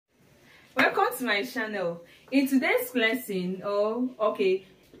to my channel. In today's lesson,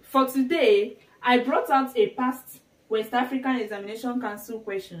 for today I brought out a past West African Examination Council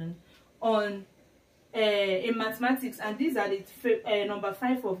question on in mathematics, and these are the number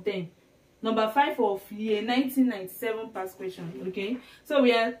 5 of them. Number 5 of year 1997 past question. Okay, so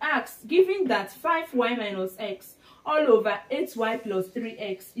we are asked, given that 5y minus x all over 8y plus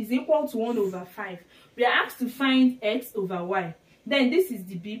 3x is equal to 1 over 5, we are asked to find x over y. Then this is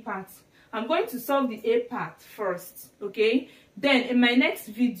the B part. I'm going to solve the A part first, okay? Then in my next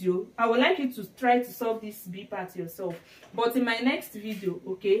video, I would like you to try to solve this B part yourself. But in my next video,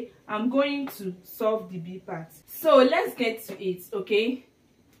 okay, I'm going to solve the B part. So let's get to it, okay?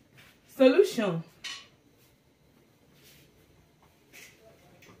 Solution.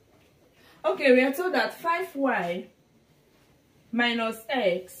 Okay, we are told that 5y minus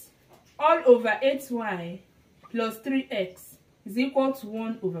x all over 8y plus 3x is equal to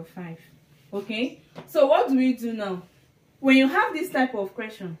 1 over 5. Okay, so what do we do now? When you have this type of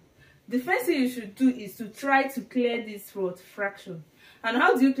question, the first thing you should do is to try to clear this fraction. And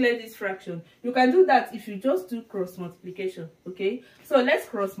how do you clear this fraction? You can do that if you just do cross multiplication. Okay, so let's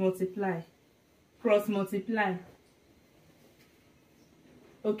cross multiply.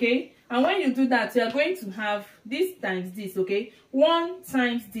 Okay, and when you do that, you are going to have this times this. Okay, 1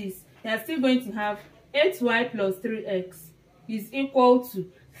 times this, you are still going to have 8y plus 3x is equal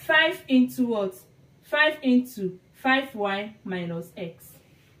to 5 into what? 5 into 5y minus x.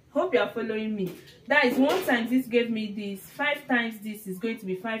 Hope you are following me. That is 1 times this gave me this. 5 times this is going to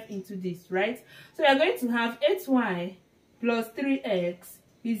be 5 into this, right? So we are going to have 8y plus 3x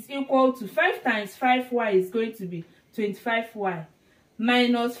is equal to 5 times 5y is going to be 25y.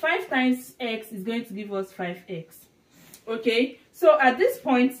 Minus 5 times x is going to give us 5x. Okay, so at this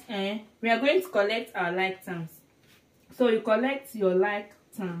point, we are going to collect our like terms. So you collect your like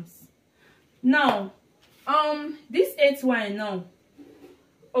terms. Now, this 8y now.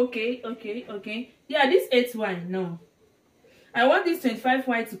 Okay. Yeah, this 8y now. I want this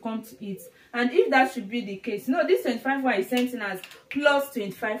 25y to come to it. And if that should be the case, no, this 25y is sent in as plus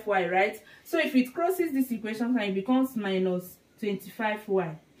 25y, right? So if it crosses this equation, it becomes minus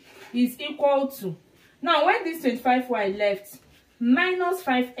 25y is equal to, now when this 25y left, minus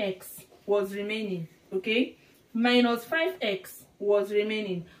 5x was remaining. Okay, minus 5x was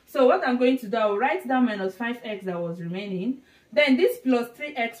remaining. So what I'm going to do, I'll write down minus 5x that was remaining. Then this plus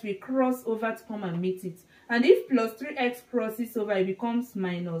 3x will cross over to come and meet it. And if plus 3x crosses over, it becomes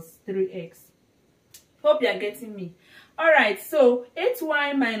minus 3x. Hope you are getting me. Alright, so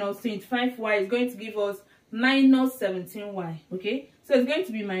 8y minus 25y is going to give us minus 17y. Okay, so it's going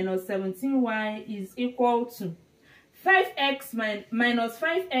to be minus 17y is equal to 5x minus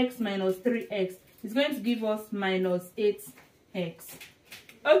 5x minus 3x is going to give us minus 8x.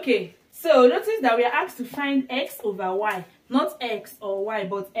 Okay, so notice that we are asked to find x over y, not x or y,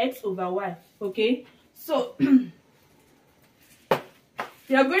 but x over y. Okay, so we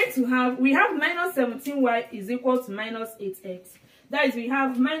are going to have, we have minus 17y is equal to minus 8x. That is, we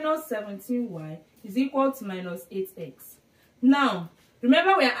have minus 17y is equal to minus 8x. Now,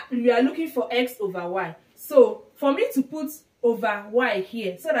 remember we are looking for x over y. So for me to put over y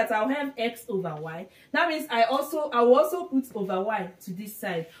here, so that I'll have x over y, that means I will also put over y to this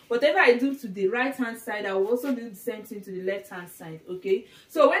side. Whatever I do to the right hand side, I will also do the same thing to the left hand side. Okay,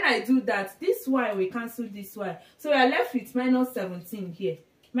 so when I do that, this y will cancel this y, so we are left with minus 17 here.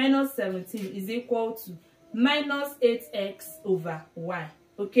 Minus 17 is equal to minus 8x over y.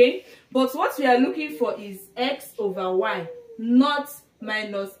 Okay, but what we are looking for is x over y, not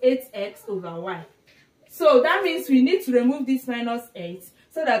minus 8x over y. So that means we need to remove this minus 8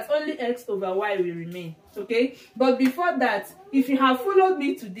 so that only x over y will remain. Okay, but before that, if you have followed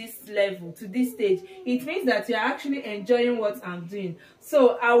me to this level, to this stage, it means that you are actually enjoying what I'm doing.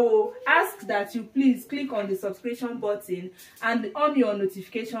 So I will ask that you please click on the subscription button and on your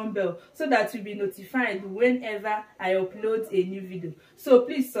notification bell so that you'll be notified whenever I upload a new video. So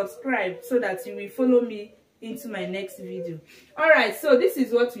please subscribe so that you will follow me into my next video. Alright, so this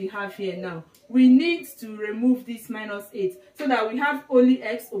is what we have here now. We need to remove this minus 8 so that we have only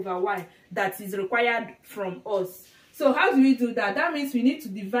x over y that is required from us. So how do we do that? That means we need to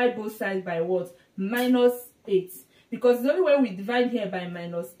divide both sides by what? Minus 8. Because the only way we divide here by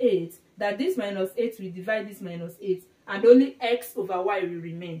minus 8, that this minus 8 will divide this minus 8, and only x over y will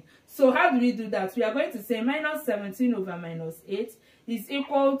remain. So how do we do that? We are going to say minus 17 over minus 8 is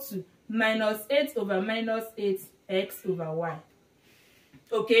equal to minus 8 over minus 8 x over y.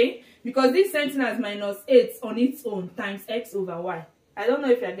 Okay, because this sentence has minus 8 on its own times x over y. I don't know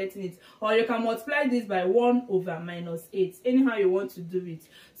if you are getting it. Or you can multiply this by 1 over minus 8. Anyhow you want to do it.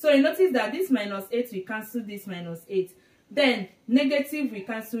 So you notice that this minus 8 will cancel this minus 8. Then negative will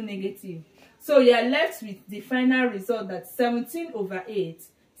cancel negative. So you are left with the final result that 17 over 8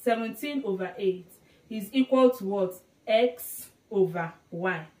 is equal to what? X over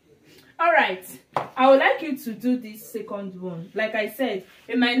y. Alright, I would like you to do this second one. Like I said,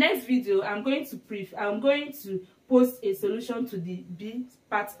 in my next video, I'm going to post a solution to the B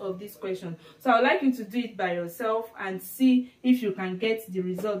part of this question. So I would like you to do it by yourself and see if you can get the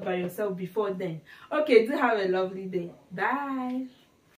result by yourself before then. Okay, do have a lovely day. Bye.